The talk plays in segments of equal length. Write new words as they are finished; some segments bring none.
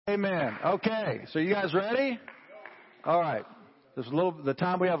Amen. Okay, so you guys ready? All right. There's the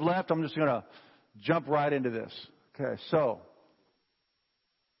time we have left. I'm just going to jump right into this. Okay, so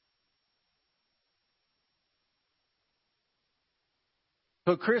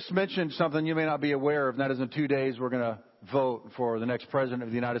Chris mentioned something you may not be aware of, and that is in 2 days we're going to vote for the next president of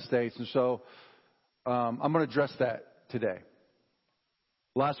the United States. And so I'm going to address that today.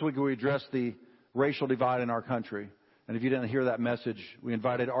 Last week we addressed the racial divide in our country. And if you didn't hear that message, we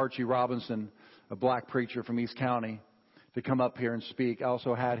invited Archie Robinson, a black preacher from East County, to come up here and speak. I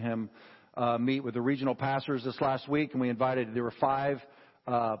also had him meet with the regional pastors this last week, and there were 5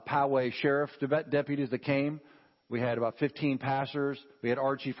 Poway sheriff deputies that came. We had about 15 pastors. We had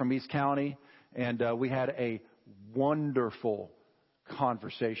Archie from East County, and we had a wonderful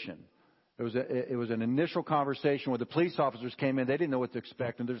conversation. It was an initial conversation where the police officers came in. They didn't know what to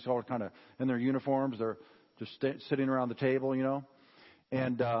expect, and they're just all kind of in their uniforms. They're just sitting around the table, you know.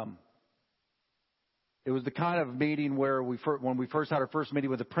 And it was the kind of meeting where when we first had our first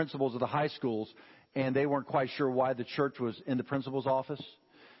meeting with the principals of the high schools, and they weren't quite sure why the church was in the principal's office.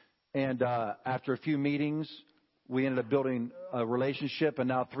 And after a few meetings, we ended up building a relationship, and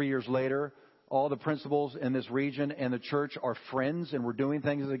now 3 years later, all the principals in this region and the church are friends, and we're doing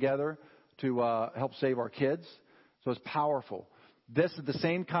things together to help save our kids. So it's powerful. This is the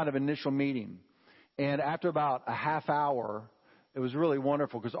same kind of initial meeting. And after about a half hour, it was really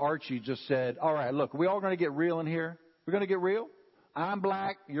wonderful because Archie just said, all right, look, we all going to get real in here? We're going to get real? I'm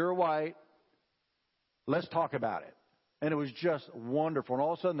black, you're white. Let's talk about it. And it was just wonderful. And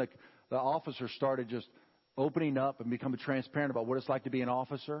all of a sudden, the officers started just opening up and becoming transparent about what it's like to be an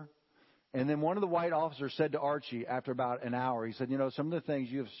officer. And then one of the white officers said to Archie after about an hour, he said, you know, some of the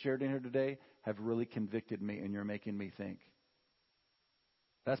things you have shared in here today have really convicted me, and you're making me think.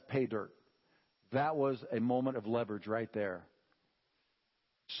 That's pay dirt. That was a moment of leverage right there.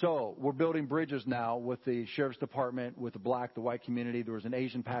 So we're building bridges now with the sheriff's department, with the black, the white community. There was an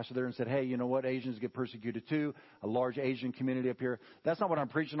Asian pastor there and said, hey, you know what? Asians get persecuted too. A large Asian community up here. That's not what I'm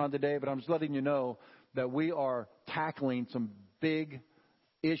preaching on today, but I'm just letting you know that we are tackling some big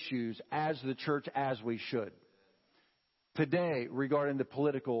issues as the church, as we should. Today, regarding the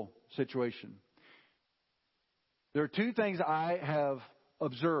political situation, there are 2 things I have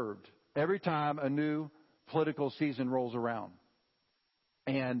observed every time a new political season rolls around,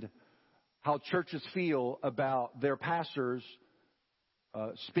 and how churches feel about their pastors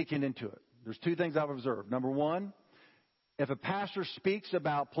speaking into it. There's 2 things I've observed. Number 1, if a pastor speaks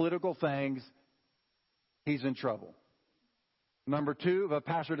about political things, he's in trouble. Number 2, if a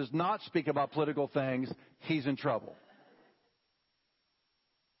pastor does not speak about political things, he's in trouble.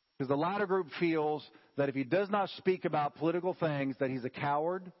 Because the latter group feels that if he does not speak about political things, that he's a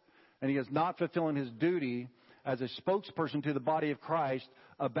coward and he is not fulfilling his duty as a spokesperson to the body of Christ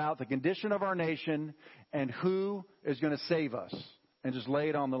about the condition of our nation and who is going to save us, and just lay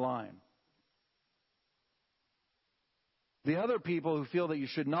it on the line. The other people who feel that you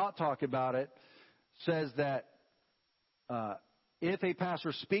should not talk about it says that if a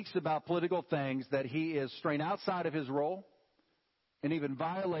pastor speaks about political things, that he is straying outside of his role and even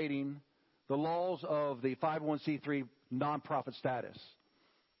violating the laws of the 501c3 nonprofit status.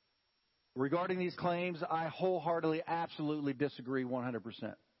 Regarding these claims, I wholeheartedly, absolutely disagree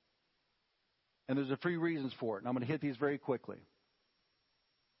 100%. And there's a few reasons for it, and I'm going to hit these very quickly.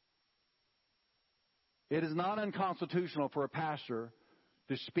 It is not unconstitutional for a pastor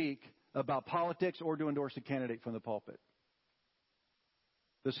to speak about politics or to endorse a candidate from the pulpit.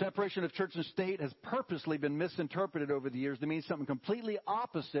 The separation of church and state has purposely been misinterpreted over the years to mean something completely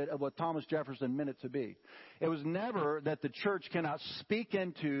opposite of what Thomas Jefferson meant it to be. It was never that the church cannot speak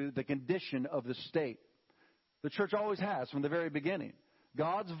into the condition of the state. The church always has from the very beginning.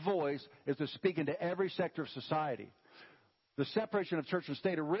 God's voice is to speak into every sector of society. The separation of church and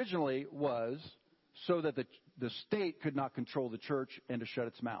state originally was so that the state could not control the church and to shut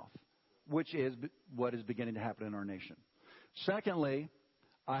its mouth, which is what is beginning to happen in our nation. Secondly,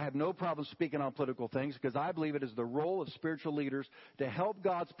 I have no problem speaking on political things because I believe it is the role of spiritual leaders to help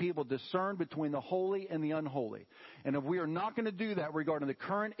God's people discern between the holy and the unholy. And if we are not going to do that regarding the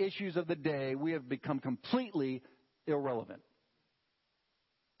current issues of the day, we have become completely irrelevant.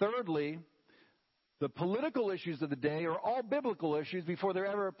 Thirdly, the political issues of the day are all biblical issues before they're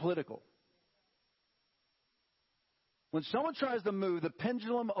ever political. When someone tries to move the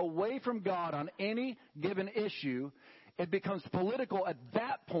pendulum away from God on any given issue, it becomes political at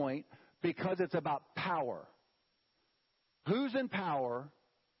that point because it's about power. Who's in power?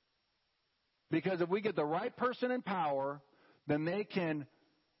 Because if we get the right person in power, then they can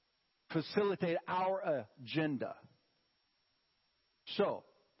facilitate our agenda. So,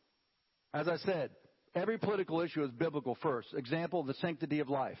 As I said, every political issue is biblical first. Example, the sanctity of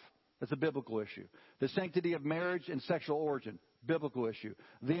life. That's a biblical issue. The sanctity of marriage and sexual origin, biblical issue.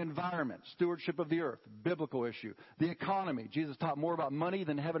 The environment, stewardship of the earth, biblical issue. The economy, Jesus taught more about money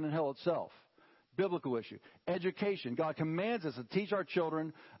than heaven and hell itself. Biblical issue. Education, God commands us to teach our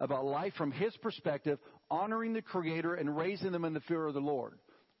children about life from His perspective, honoring the Creator and raising them in the fear of the Lord.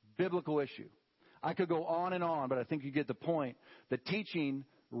 Biblical issue. I could go on, but I think you get the point that teaching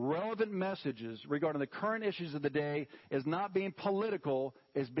relevant messages regarding the current issues of the day is not being political,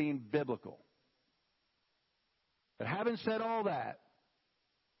 is being biblical. But having said all that,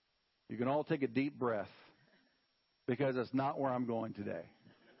 you can all take a deep breath, because that's not where I'm going today.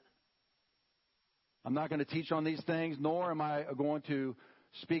 I'm not going to teach on these things, nor am I going to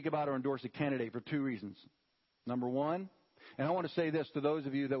speak about or endorse a candidate for two reasons. Number one, and I want to say this to those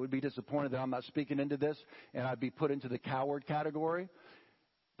of you that would be disappointed that I'm not speaking into this and I'd be put into the coward category.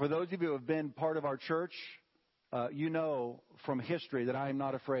 For those of you who have been part of our church, you know from history that I am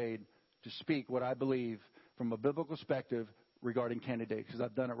not afraid to speak what I believe from a biblical perspective regarding candidates, because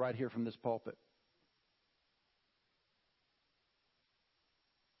I've done it right here from this pulpit.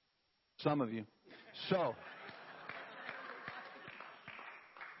 Some of you. So,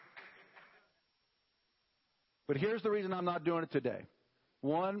 but here's the reason I'm not doing it today.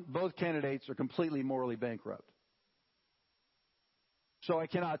 One, both candidates are completely morally bankrupt. So I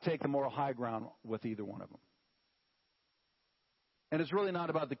cannot take the moral high ground with either one of them. And it's really not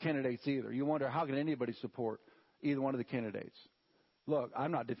about the candidates either. You wonder, how can anybody support either one of the candidates? Look,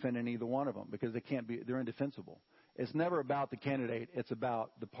 I'm not defending either one of them because they're indefensible. It's never about the candidate. It's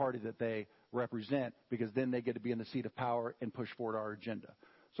about the party that they represent, because then they get to be in the seat of power and push forward our agenda.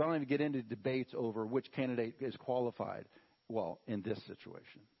 So I don't even get into debates over which candidate is qualified, well, in this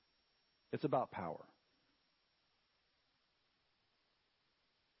situation. It's about power.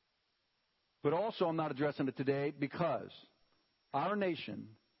 But also I'm not addressing it today because our nation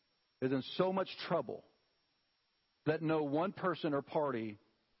is in so much trouble that no one person or party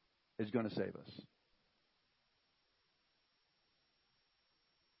is going to save us.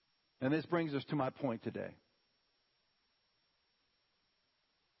 And this brings us to my point today.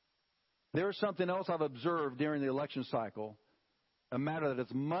 There is something else I've observed during the election cycle, a matter that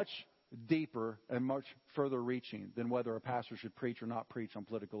is much deeper and much further reaching than whether a pastor should preach or not preach on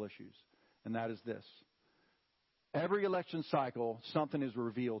political issues. And that is this. Every election cycle, something is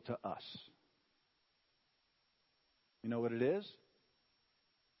revealed to us. You know what it is?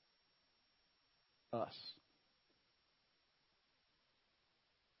 Us.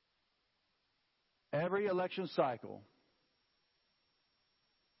 Every election cycle,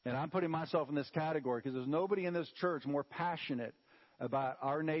 and I'm putting myself in this category because there's nobody in this church more passionate about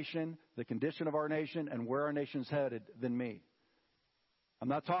our nation, the condition of our nation, and where our nation's headed than me. I'm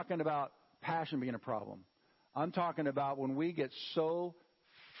not talking about passion being a problem. I'm talking about when we get so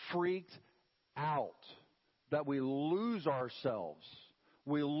freaked out that we lose ourselves.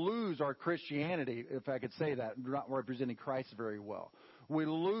 We lose our Christianity, if I could say that, not representing Christ very well. We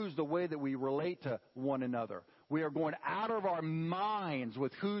lose the way that we relate to one another. We are going out of our minds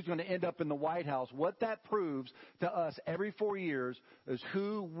with who's going to end up in the White House. What that proves to us every 4 years is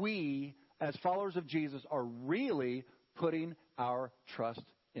who we, as followers of Jesus, are really putting our trust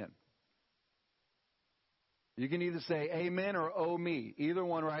in. You can either say amen or oh me. Either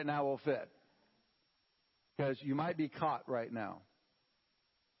one right now will fit. Because you might be caught right now.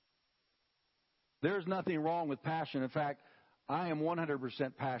 There's nothing wrong with passion. In fact, I am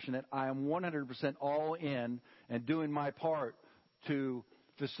 100% passionate. I am 100% all in and doing my part to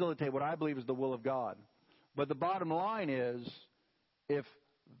facilitate what I believe is the will of God. But the bottom line is, if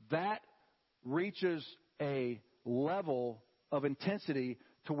that reaches a level of intensity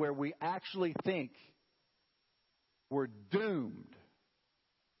to where we actually think we're doomed,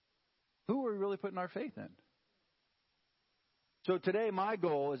 who are we really putting our faith in? So today my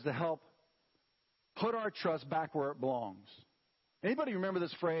goal is to help put our trust back where it belongs. Anybody remember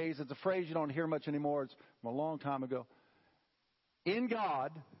this phrase? It's a phrase you don't hear much anymore. It's from a long time ago. In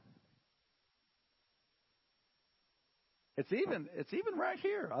God, it's even right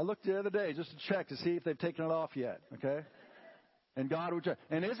here. I looked the other day just to check to see if they've taken it off yet. Okay? And God,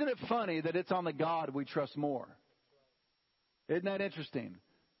 and isn't it funny that it's on the God we trust more? Isn't that interesting?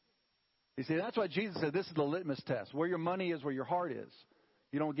 You see, that's why Jesus said this is the litmus test. Where your money is, where your heart is.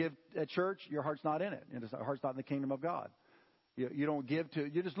 You don't give at church, your heart's not in it. Your heart's not in the kingdom of God. You don't give to,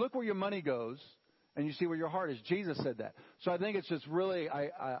 you just look where your money goes and you see where your heart is. Jesus said that. So I think it's just really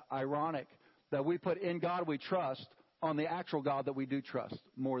ironic that we put in God we trust on the actual God that we do trust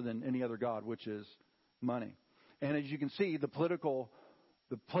more than any other God, which is money. And as you can see, the political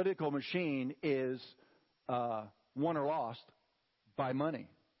The political machine is won or lost by money.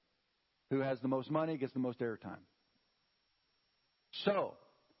 Who has the most money gets the most airtime. So,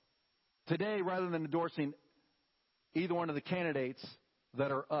 today, rather than endorsing either one of the candidates that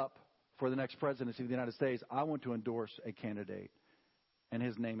are up for the next presidency of the United States, I want to endorse a candidate, and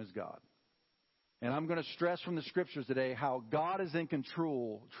his name is God. And I'm going to stress from the Scriptures today how God is in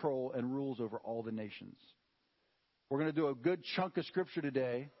control and rules over all the nations. We're going to do a good chunk of Scripture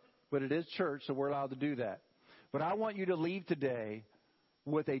today, but it is church, so we're allowed to do that. But I want you to leave today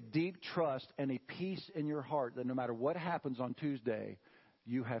with a deep trust and a peace in your heart that no matter what happens on Tuesday,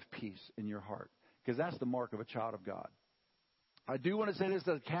 you have peace in your heart. Because that's the mark of a child of God. I do want to say this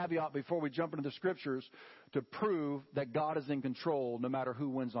as a caveat before we jump into the Scriptures to prove that God is in control no matter who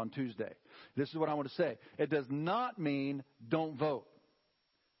wins on Tuesday. This is what I want to say. It does not mean don't vote.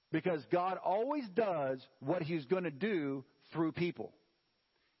 Because God always does what He's going to do through people.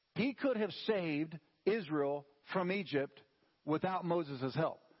 He could have saved Israel from Egypt without Moses'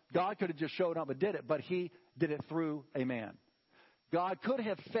 help. God could have just showed up and did it, but He did it through a man. God could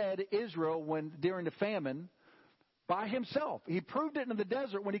have fed Israel during the famine by Himself. He proved it in the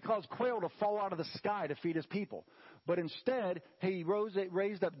desert when He caused quail to fall out of the sky to feed His people. But instead, He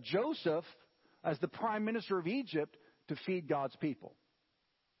raised up Joseph as the prime minister of Egypt to feed God's people.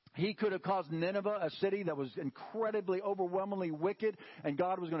 He could have caused Nineveh, a city that was incredibly, overwhelmingly wicked, and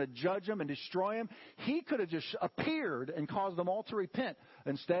God was going to judge them and destroy them. He could have just appeared and caused them all to repent.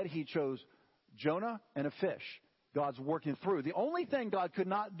 Instead, He chose Jonah and a fish. God's working through. The only thing God could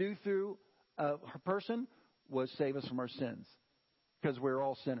not do through a person was save us from our sins, because we're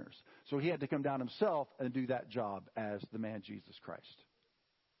all sinners. So He had to come down Himself and do that job as the man Jesus Christ.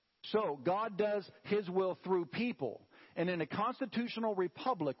 So God does His will through people. And in a constitutional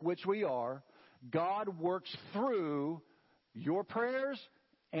republic, which we are, God works through your prayers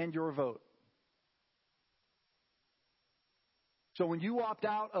and your vote. So when you opt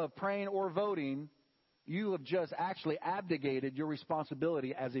out of praying or voting, you have just actually abdicated your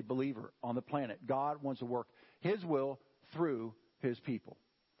responsibility as a believer on the planet. God wants to work His will through His people.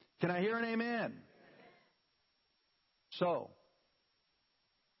 Can I hear an amen? So,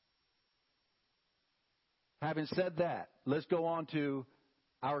 having said that, let's go on to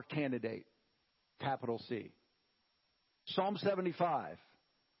our candidate, capital C. Psalm 75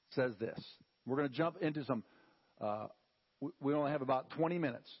 says this. We're going to jump into some, we only have about 20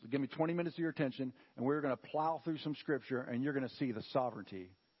 minutes. Give me 20 minutes of your attention, and we're going to plow through some Scripture, and you're going to see the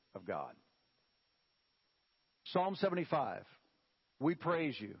sovereignty of God. Psalm 75. We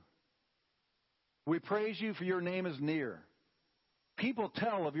praise You. We praise You for Your name is near. People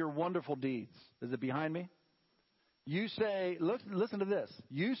tell of Your wonderful deeds. Is it behind me? You say, listen to this.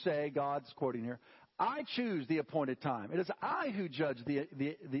 You say, God's quoting here, I choose the appointed time. It is I who judge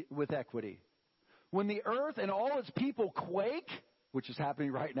with equity. When the earth and all its people quake, which is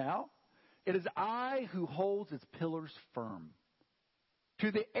happening right now, it is I who holds its pillars firm.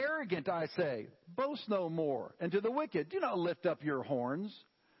 To the arrogant I say, boast no more. And to the wicked, do not lift up your horns.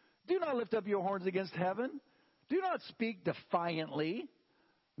 Do not lift up your horns against heaven. Do not speak defiantly.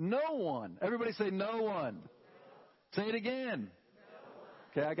 No one. Everybody say no one. Say it again.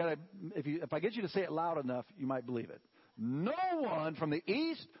 Okay, if I get you to say it loud enough, you might believe it. No one from the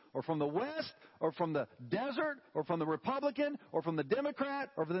east or from the west or from the desert or from the Republican or from the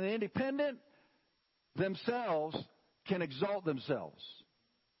Democrat or from the independent themselves can exalt themselves.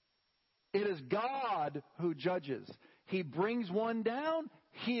 It is God who judges. He brings one down,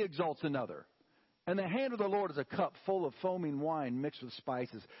 He exalts another. And the hand of the Lord is a cup full of foaming wine mixed with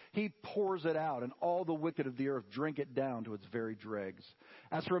spices. He pours it out, and all the wicked of the earth drink it down to its very dregs.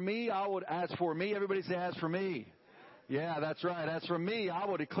 As for me, everybody say, as for me. Yeah, that's right. As for me, I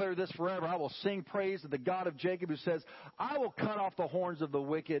will declare this forever. I will sing praise to the God of Jacob, who says, I will cut off the horns of the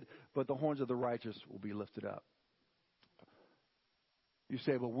wicked, but the horns of the righteous will be lifted up. You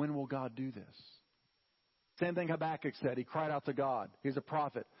say, well, when will God do this? Same thing Habakkuk said. He cried out to God. He's a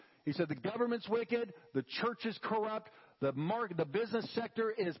prophet. He said, the government's wicked, the church is corrupt, the business sector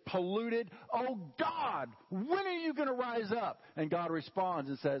is polluted. Oh, God, when are you going to rise up? And God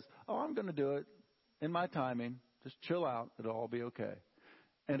responds and says, oh, I'm going to do it in my timing. Just chill out. It'll all be okay.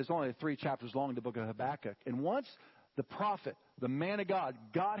 And it's only 3 chapters long, the book of Habakkuk. And once the prophet, the man of God,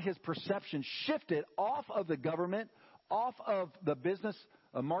 got his perception shifted off of the government, off of the business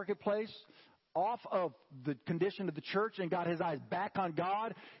marketplace, off of the condition of the church, and got his eyes back on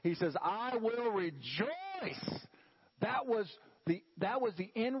God, he says, I will rejoice. That was the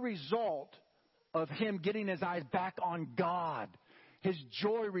end result of him getting his eyes back on God. His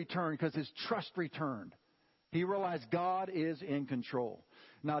joy returned because his trust returned. He realized God is in control.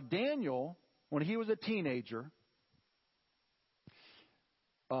 Now, Daniel, when he was a teenager,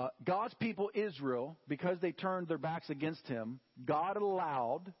 God's people, Israel, because they turned their backs against him, God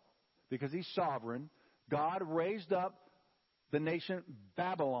allowed, because he's sovereign, God raised up the nation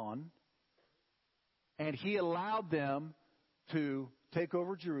Babylon, and he allowed them to take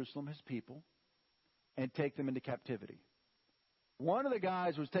over Jerusalem, his people, and take them into captivity. One of the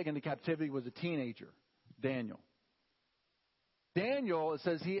guys who was taken into captivity was a teenager, Daniel. Daniel, it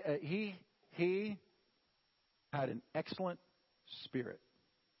says he had an excellent spirit.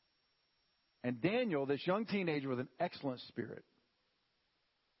 And Daniel, this young teenager with an excellent spirit,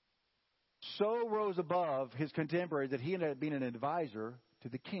 so rose above his contemporaries that he ended up being an advisor to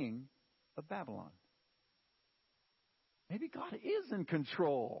the king of Babylon. Maybe God is in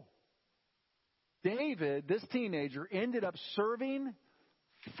control. David, this teenager, ended up serving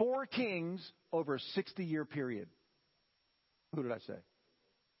 4 kings over a 60-year period. Who did I say?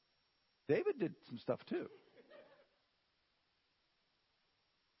 David did some stuff too.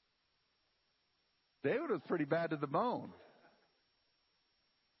 David was pretty bad to the bone.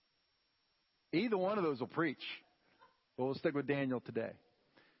 Either one of those will preach. But we'll stick with Daniel today.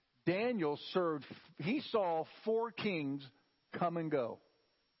 Daniel served, he saw 4 kings come and go.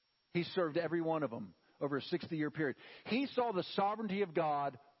 He served every one of them over a 60-year period. He saw the sovereignty of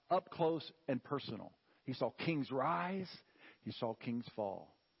God up close and personal. He saw kings rise. He saw kings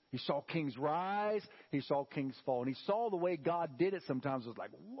fall. He saw kings rise. He saw kings fall. And he saw the way God did it sometimes. It was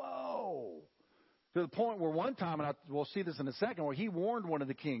like, whoa. To the point where one time, and we'll see this in a second, where he warned one of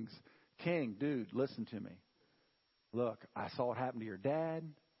the kings, King, dude, listen to me. Look, I saw it happen to your dad.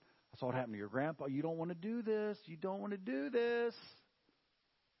 I saw it happen to your grandpa. You don't want to do this. You don't want to do this.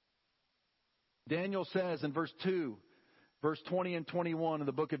 Daniel says in verse 2, verse 20 and 21 of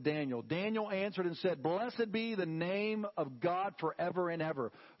the book of Daniel, Daniel answered and said, Blessed be the name of God forever and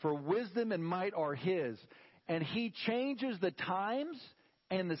ever, for wisdom and might are his. And he changes the times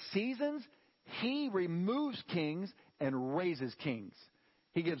and the seasons. He removes kings and raises kings.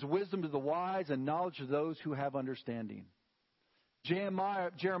 He gives wisdom to the wise and knowledge to those who have understanding.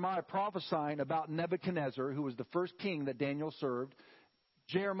 Jeremiah prophesying about Nebuchadnezzar, who was the first king that Daniel served.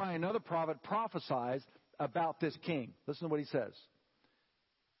 Jeremiah, another prophet, prophesies about this king. Listen to what he says.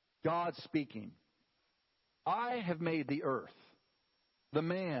 God speaking. I have made the earth, the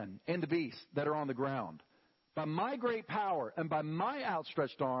man and the beast that are on the ground, by my great power and by my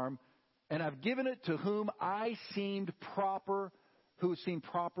outstretched arm, and I've given it to whom I seemed proper, who seemed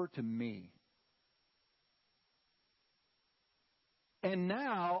proper to me. And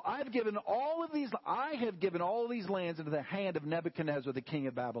now I have given all of these lands into the hand of Nebuchadnezzar, the king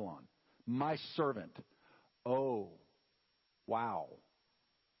of Babylon, my servant. Oh, wow.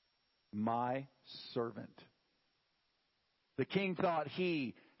 My servant. The king thought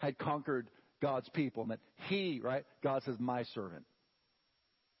he had conquered God's people, and that he, right? God says, my servant.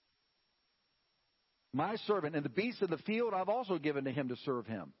 My servant, and the beasts of the field I've also given to him to serve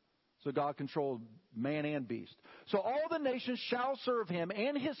him. So God controlled man and beast. So all the nations shall serve him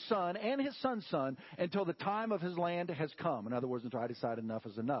and his son's son until the time of his land has come. In other words, until I decide enough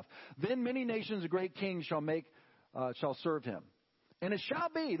is enough. Then many nations, great kings shall serve him. And it shall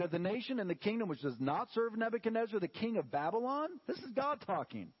be that the nation and the kingdom which does not serve Nebuchadnezzar, the king of Babylon, this is God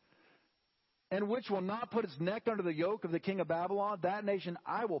talking, and which will not put its neck under the yoke of the king of Babylon, that nation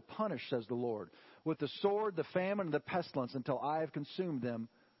I will punish, says the Lord, with the sword, the famine, and the pestilence, until I have consumed them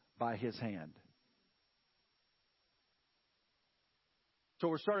by his hand. So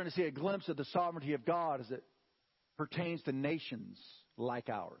we're starting to see a glimpse of the sovereignty of God as it pertains to nations like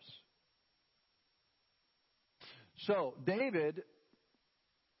ours. So David,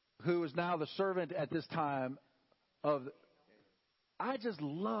 who is now the servant at this time of... I just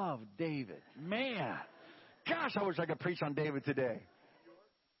love David. Man, gosh, I wish I could preach on David today.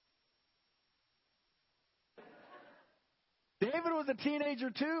 David was a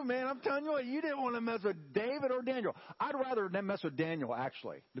teenager too, man. I'm telling you what, you didn't want to mess with David or Daniel. I'd rather mess with Daniel,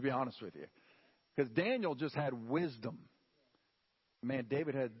 actually, to be honest with you. Because Daniel just had wisdom. Man,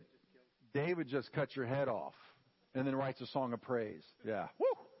 David just cut your head off and then writes a song of praise. Yeah. Woo!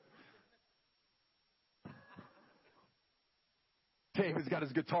 David's got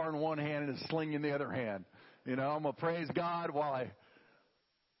his guitar in one hand and his sling in the other hand. You know, I'm going to praise God while I...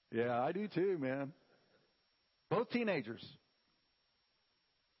 Yeah, I do too, man. Both teenagers.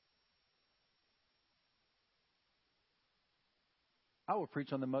 I will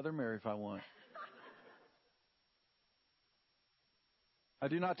preach on the Mother Mary if I want. I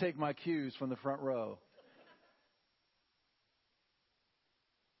do not take my cues from the front row.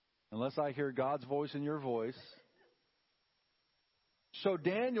 Unless I hear God's voice in your voice, So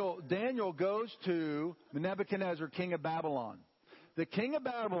Daniel goes to Nebuchadnezzar, king of Babylon. The king of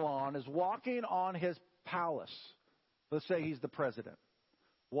Babylon is walking on his palace. Let's say he's the president.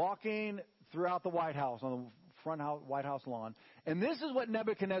 Walking throughout the White House, on the front White House lawn. And this is what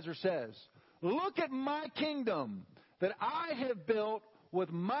Nebuchadnezzar says. Look at my kingdom that I have built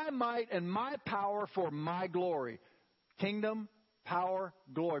with my might and my power for my glory. Kingdom, power,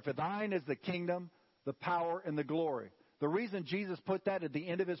 glory. For thine is the kingdom, the power, and the glory. The reason Jesus put that at the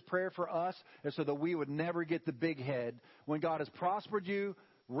end of his prayer for us is so that we would never get the big head. When God has prospered you,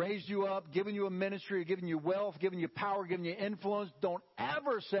 raised you up, given you a ministry, given you wealth, given you power, given you influence, don't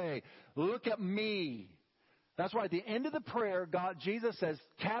ever say, look at me. That's why at the end of the prayer, Jesus says,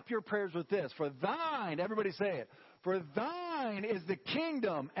 cap your prayers with this. For thine, everybody say it. For thine is the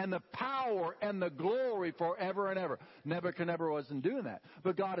kingdom and the power and the glory forever and ever. Nebuchadnezzar wasn't doing that.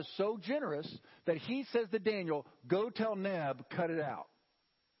 But God is so generous that he says to Daniel, go tell Neb, cut it out.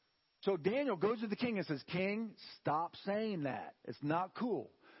 So Daniel goes to the king and says, King, stop saying that. It's not cool.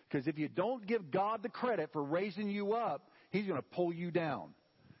 Because if you don't give God the credit for raising you up, he's going to pull you down.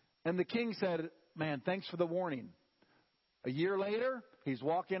 And the king said, man, thanks for the warning. A year later, he's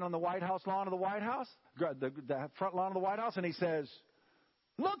walking on the White House lawn of the White House, the front lawn of the White House, and he says,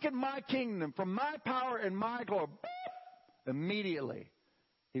 look at my kingdom from my power and my glory. Immediately,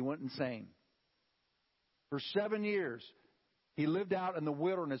 he went insane. For 7 years, he lived out in the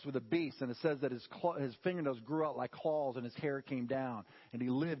wilderness with a beast, and it says that his fingernails grew out like claws and his hair came down. And he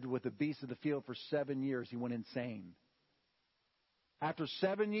lived with the beasts of the field for 7 years. He went insane. After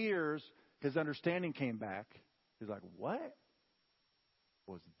 7 years, his understanding came back. He's like, what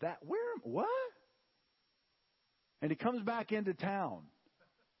was that? What? And he comes back into town.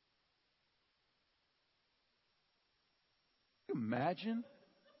 Can you imagine?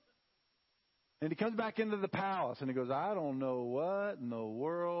 And he comes back into the palace and he goes, I don't know what in the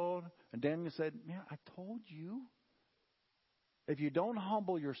world. And Daniel said, man, I told you. If you don't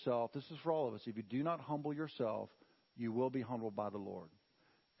humble yourself, this is for all of us. If you do not humble yourself, you will be humbled by the Lord.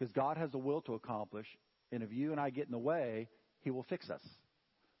 Because God has a will to accomplish. And if you and I get in the way, he will fix us.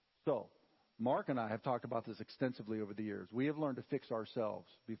 So, Mark and I have talked about this extensively over the years. We have learned to fix ourselves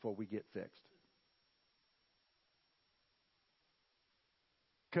before we get fixed.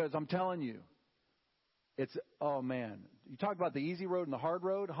 Because I'm telling you, oh man, you talk about the easy road and the hard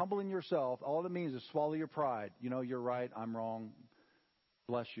road. Humbling yourself, all it means is swallow your pride. You know, you're right, I'm wrong.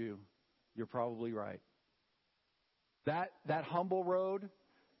 Bless you. You're probably right. That humble road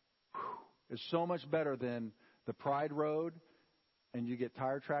is so much better than the pride road, and you get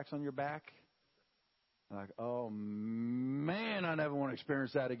tire tracks on your back. Like, oh man, I never want to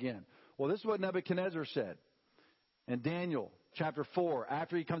experience that again. Well, this is what Nebuchadnezzar said in Daniel chapter 4,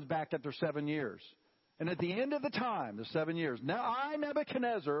 after he comes back after 7 years. And at the end of the time, the 7 years, now I,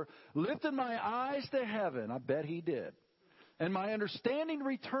 Nebuchadnezzar, lifted my eyes to heaven. I bet he did. And my understanding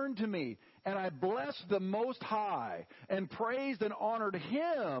returned to me, and I blessed the Most High, and praised and honored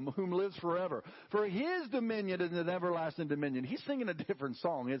him whom lives forever. For his dominion is an everlasting dominion. He's singing a different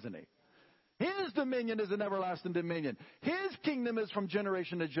song, isn't he? His dominion is an everlasting dominion. His kingdom is from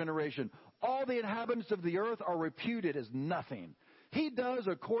generation to generation. All the inhabitants of the earth are reputed as nothing. He does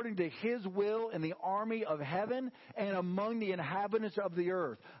according to his will in the army of heaven and among the inhabitants of the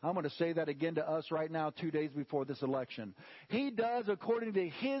earth. I'm going to say that again to us right now, 2 days before this election. He does according to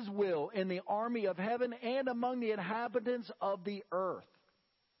his will in the army of heaven and among the inhabitants of the earth.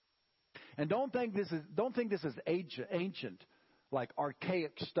 And don't think this is ancient, like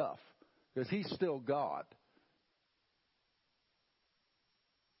archaic stuff, because he's still God.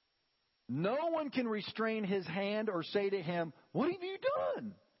 No one can restrain his hand or say to him, what have you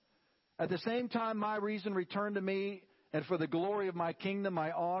done? At the same time, my reason returned to me, and for the glory of my kingdom,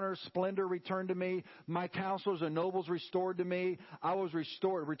 my honor, splendor returned to me. My counselors and nobles restored to me. I was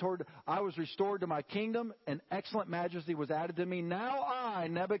restored to my kingdom, and excellent majesty was added to me. Now I,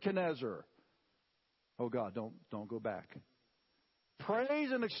 Nebuchadnezzar, oh God, don't go back.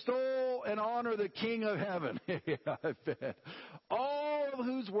 Praise and extol and honor the King of heaven. I bet. All of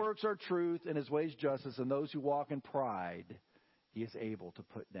whose works are truth and his ways justice, and those who walk in pride he is able to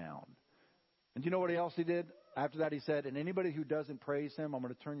put down. And do you know what else he did? After that he said, and anybody who doesn't praise him, I'm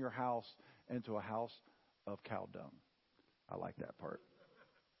going to turn your house into a house of cow dung. I like that part.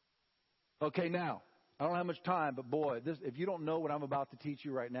 Okay, now, I don't have much time, but boy, if you don't know what I'm about to teach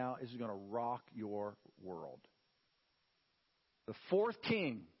you right now, this is going to rock your world. The fourth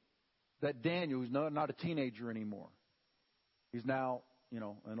king, that Daniel, who's not a teenager anymore. He's now,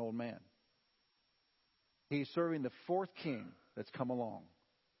 an old man. He's serving the fourth king that's come along.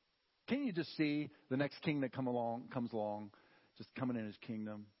 Can you just see the next king that comes along? just coming in his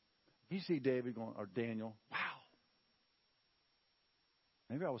kingdom. You see David going, or Daniel, wow.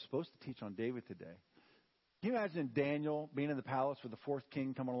 Maybe I was supposed to teach on David today. Can you imagine Daniel being in the palace with the fourth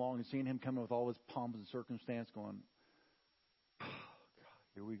king coming along and seeing him coming with all his pomp and circumstance going, oh,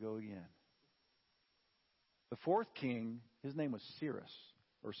 God, here we go again. The fourth king, his name was Cyrus,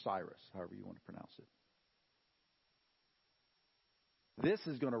 or Cyrus, however you want to pronounce it. This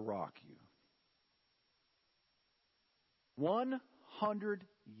is going to rock you. 100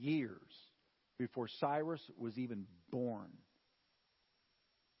 years before Cyrus was even born,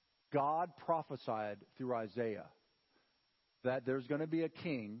 God prophesied through Isaiah that there's going to be a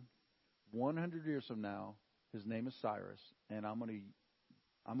king 100 years from now. His name is Cyrus, and I'm going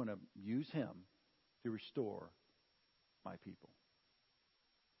to use him to restore my people.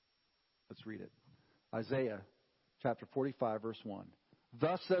 Let's read it. Isaiah chapter 45, verse 1.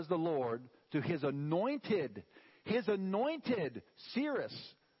 Thus says the Lord to his anointed, Cyrus.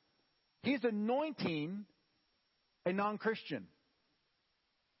 He's anointing a non-Christian,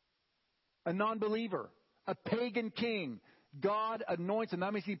 a non-believer, a pagan king. God anoints him.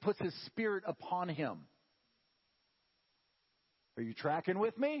 That means he puts his spirit upon him. Are you tracking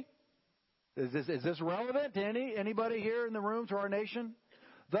with me? Is this relevant to anybody here in the room, to our nation?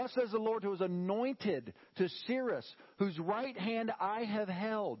 Thus says the Lord who is anointed, to Cyrus, whose right hand I have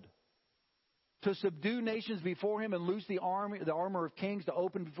held, to subdue nations before him and loose the armor of kings, to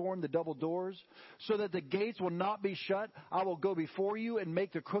open before him the double doors, so that the gates will not be shut. I will go before you and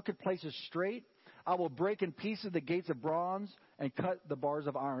make the crooked places straight. I will break in pieces the gates of bronze and cut the bars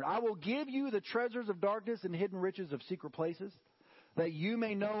of iron. I will give you the treasures of darkness and hidden riches of secret places, that you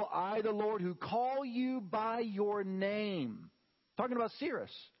may know I, the Lord, who call you by your name. Talking about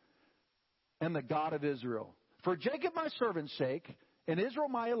Cyrus, and the God of Israel. For Jacob my servant's sake, and Israel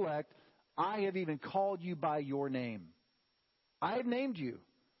my elect, I have even called you by your name. I have named you,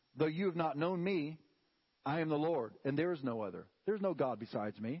 though you have not known me. I am the Lord, and there is no other. There is no God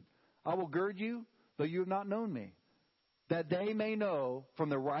besides me. I will gird you, though you have not known me, that they may know from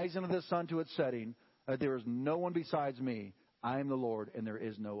the rising of the sun to its setting that there is no one besides me. I am the Lord, and there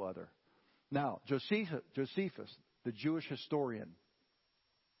is no other. Now, Josephus, the Jewish historian,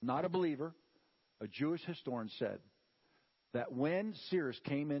 not a believer, a Jewish historian, said that when Cyrus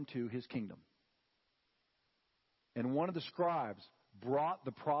came into his kingdom, and one of the scribes brought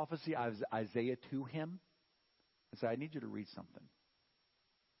the prophecy of Isaiah to him and said, I need you to read something.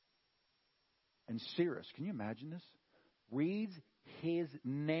 And Cyrus, can you imagine this? Reads his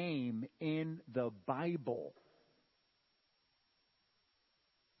name in the Bible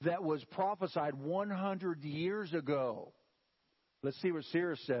that was prophesied 100 years ago. Let's see what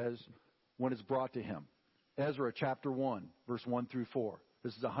Cyrus says when it's brought to him. Ezra chapter 1, verse 1 through 4.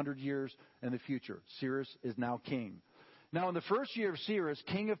 This is 100 years in the future. Cyrus is now king. Now in the first year of Cyrus,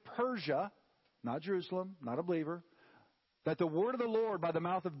 king of Persia, not Jerusalem, not a believer, that the word of the Lord by the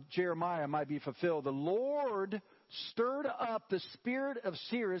mouth of Jeremiah might be fulfilled, the Lord stirred up the spirit of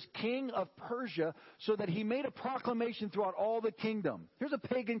Cyrus, king of Persia, so that he made a proclamation throughout all the kingdom. Here's a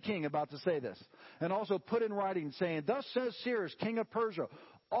pagan king about to say this. And also put in writing, saying, Thus says Cyrus, king of Persia,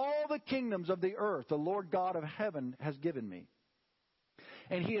 all the kingdoms of the earth the Lord God of heaven has given me.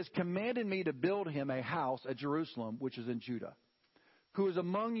 And he has commanded me to build him a house at Jerusalem, which is in Judah. Who is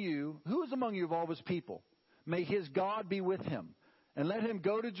among you of all his people? May his God be with him. And let him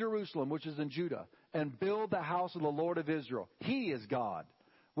go to Jerusalem, which is in Judah, and build the house of the Lord of Israel. He is God,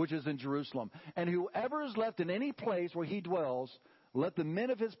 which is in Jerusalem. And whoever is left in any place where he dwells, let the men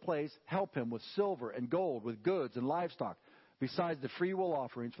of his place help him with silver and gold, with goods and livestock, besides the freewill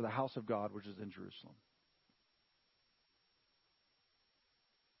offerings for the house of God, which is in Jerusalem.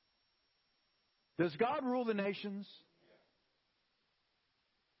 Does God rule the nations?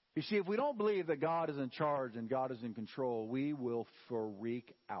 You see, if we don't believe that God is in charge and God is in control, we will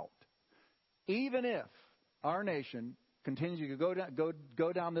freak out. Even if our nation continues to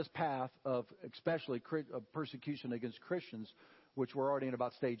go down this path of especially persecution against Christians, which we're already in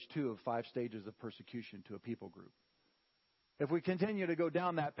about stage 2 of 5 stages of persecution to a people group. If we continue to go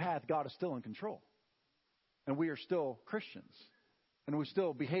down that path, God is still in control. And we are still Christians. And we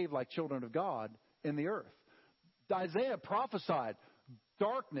still behave like children of God in the earth. Isaiah prophesied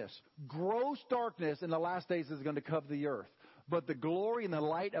darkness, gross darkness in the last days is going to cover the earth. But the glory and the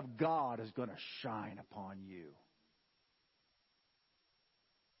light of God is going to shine upon you.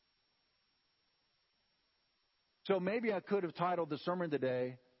 So maybe I could have titled the sermon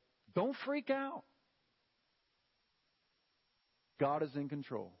today, Don't Freak Out. God is in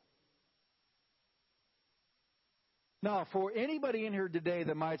control. Now, for anybody in here today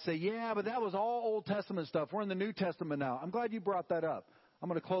that might say, yeah, but that was all Old Testament stuff. We're in the New Testament now. I'm glad you brought that up. I'm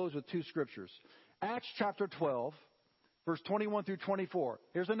going to close with 2 scriptures. Acts chapter 12, verse 21 through 24.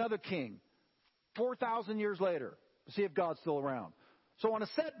 Here's another king, 4,000 years later. See if God's still around. So on a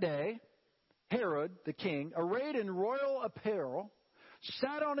set day, Herod, the king, arrayed in royal apparel,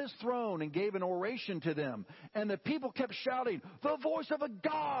 sat on his throne and gave an oration to them. And the people kept shouting, the voice of a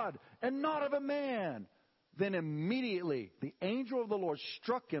God and not of a man. Then immediately the angel of the Lord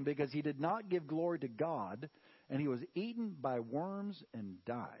struck him because he did not give glory to God, and he was eaten by worms and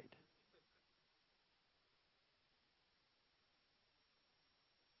died.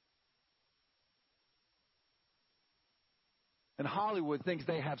 And Hollywood thinks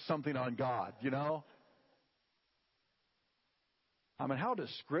they have something on God, you know? I mean, how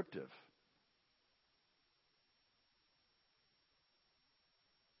descriptive.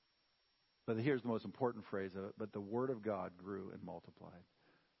 But here's the most important phrase of it. But the Word of God grew and multiplied.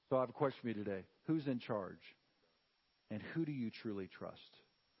 So I have a question for you today. Who's in charge? And who do you truly trust?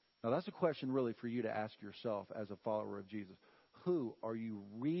 Now, that's a question really for you to ask yourself as a follower of Jesus. Who are you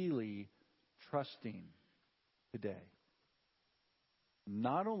really trusting today?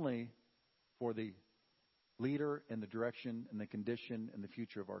 Not only for the leader and the direction and the condition and the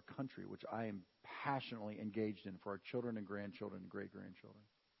future of our country, which I am passionately engaged in for our children and grandchildren and great-grandchildren,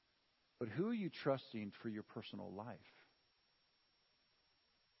 but who are you trusting for your personal life?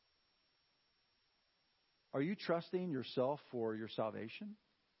 Are you trusting yourself for your salvation?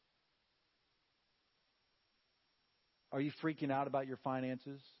 Are you freaking out about your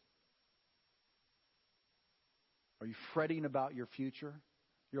finances? Are you fretting about your future?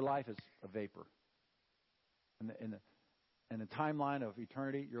 Your life is a vapor. In the timeline of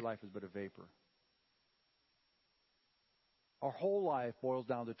eternity, your life is but a vapor. Our whole life boils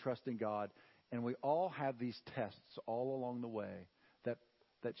down to trusting God, and we all have these tests all along the way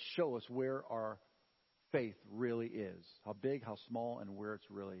that show us where our faith really is. How big, how small, and where it's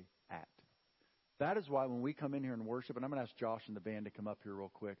really at. That is why when we come in here and worship, and I'm going to ask Josh and the band to come up here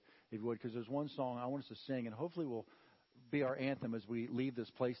real quick, if you would, because there's one song I want us to sing, and hopefully will be our anthem as we leave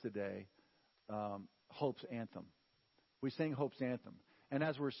this place today, Hope's Anthem. We sing Hope's Anthem. And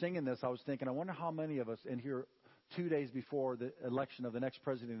as we're singing this, I was thinking, I wonder how many of us in here 2 days before the election of the next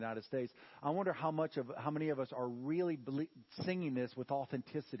president of the United States, I wonder how many of us are really singing this with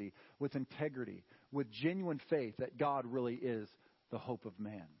authenticity, with integrity, with genuine faith that God really is the hope of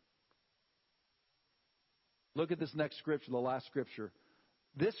man. Look at this next scripture, the last scripture.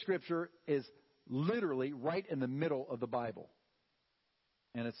 This scripture is literally right in the middle of the Bible.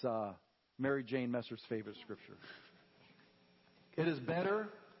 And it's Mary Jane Messer's favorite scripture. It is better,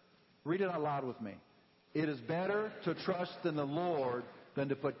 read it out loud with me. It is better to trust in the Lord than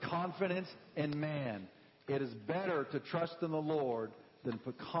to put confidence in man. It is better to trust in the Lord than to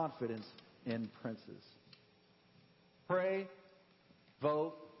put confidence in princes. Pray,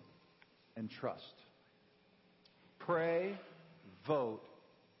 vote, and trust. Pray, vote,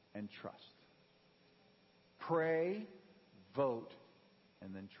 and trust. Pray, vote,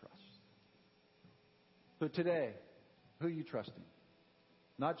 and then trust. So today, who are you trusting?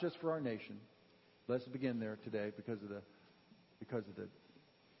 Not just for our nation. Let's begin there today because of the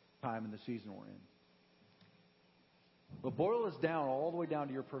time and the season we're in. But boil this down all the way down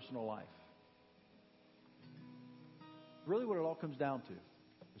to your personal life. Really what it all comes down to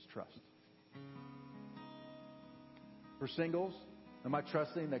is trust. For singles, am I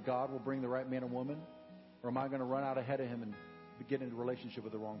trusting that God will bring the right man or woman? Or am I going to run out ahead of him and get into a relationship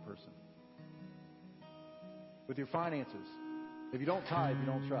with the wrong person? With your finances, if you don't tithe, you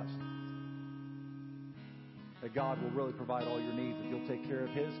don't trust that God will really provide all your needs. If you'll take care of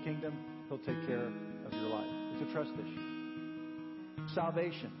His kingdom, He'll take care of your life. It's a trust issue.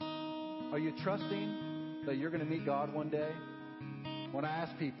 Salvation. Are you trusting that you're going to meet God one day? When I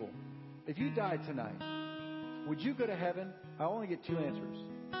ask people, if you died tonight, would you go to heaven? I only get two answers.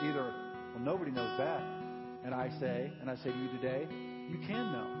 Either, well, nobody knows that. And I say to you today, you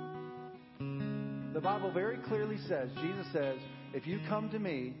can know. The Bible very clearly says, Jesus says, if you come to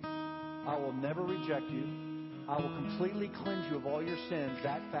me, I will never reject you. I will completely cleanse you of all your sins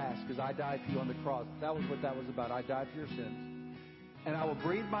that fast because I died for you on the cross. That was what that was about. I died for your sins. And I will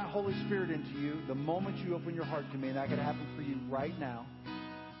breathe my Holy Spirit into you the moment you open your heart to me. And that can happen for you right now.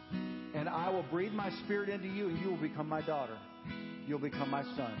 And I will breathe my Spirit into you and you will become my daughter. You'll become my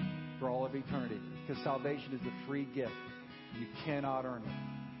son for all of eternity. Because salvation is a free gift. You cannot earn it.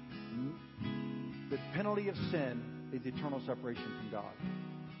 The penalty of sin is eternal separation from God.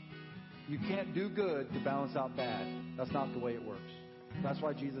 You can't do good to balance out bad. That's not the way it works. That's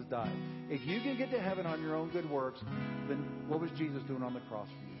why Jesus died. If you can get to heaven on your own good works, then what was Jesus doing on the cross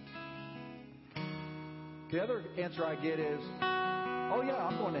for you? The other answer I get is, oh yeah,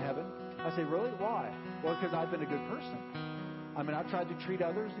 I'm going to heaven. I say, really? Why? Well, because I've been a good person. I mean, I've tried to treat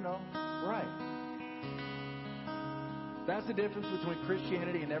others, right. That's the difference between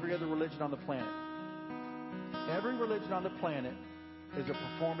Christianity and every other religion on the planet. Every religion on the planet is a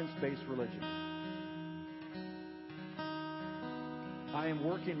performance-based religion. I am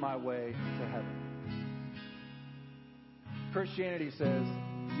working my way to heaven. Christianity says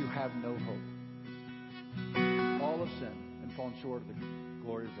you have no hope. All have sinned and fallen short of the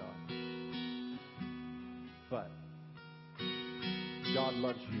glory of God. But God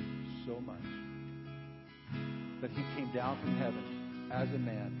loves you so much that He came down from heaven as a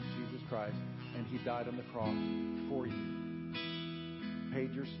man, Jesus Christ, and He died on the cross for you,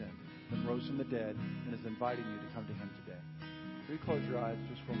 paid your sin, and rose from the dead, and is inviting you to come to Him today. Will you close your eyes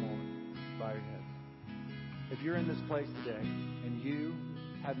just for a moment? Bow your head. If you're in this place today and you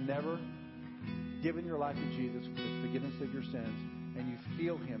have never given your life to Jesus for the forgiveness of your sins, and you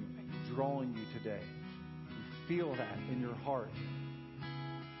feel Him drawing you today, you feel that in your heart,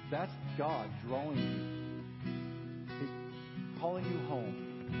 that's God drawing you. He's calling you home,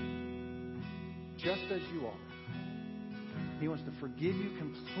 just as you are. He wants to forgive you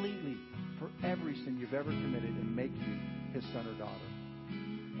completely for every sin you've ever committed and make you His son or daughter.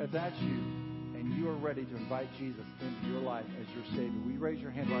 If that's you, and you are ready to invite Jesus into your life as your Savior, will you raise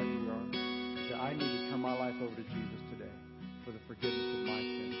your hand right where you are and say, I need to turn my life over to Jesus today for the forgiveness of my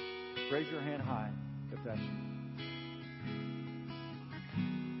sins. Raise your hand high if that's you.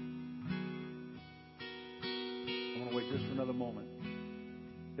 I want to wait just for another moment.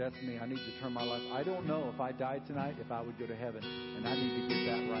 That's me. I need to turn my life. I don't know if I died tonight, if I would go to heaven, and I need to get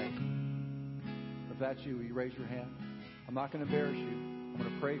that right. If that's you, will you raise your hand? I'm not going to embarrass you. I'm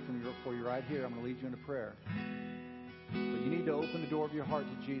going to pray for you right here. I'm going to lead you into prayer. But you need to open the door of your heart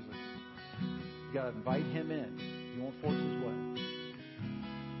to Jesus. You got to invite Him in. You won't force His way.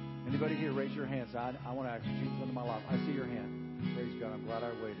 Anybody here, raise your hand. Say, I want to ask Jesus into my life. I see your hand. Praise God. I'm glad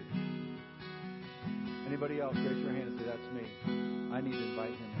I waited. Anybody else, raise your hand and say, that's me. I need to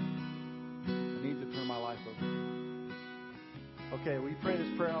invite Him in. I need to turn my life over. Okay, will you pray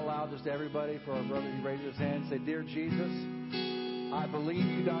this prayer out loud just to everybody? For our brother, he raised his hand and say, Dear Jesus, I believe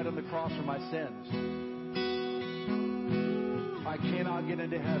you died on the cross for my sins. I cannot get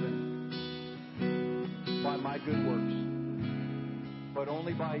into heaven by my good works, but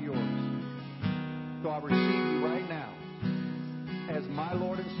only by yours. So I receive you right now as my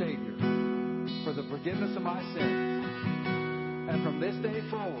Lord and Savior for the forgiveness of my sins. And from this day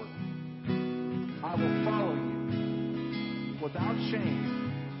forward, I will follow you without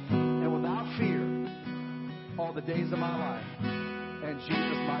shame and without fear all the days of my life. In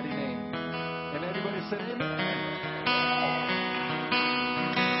Jesus' mighty name. And everybody said amen.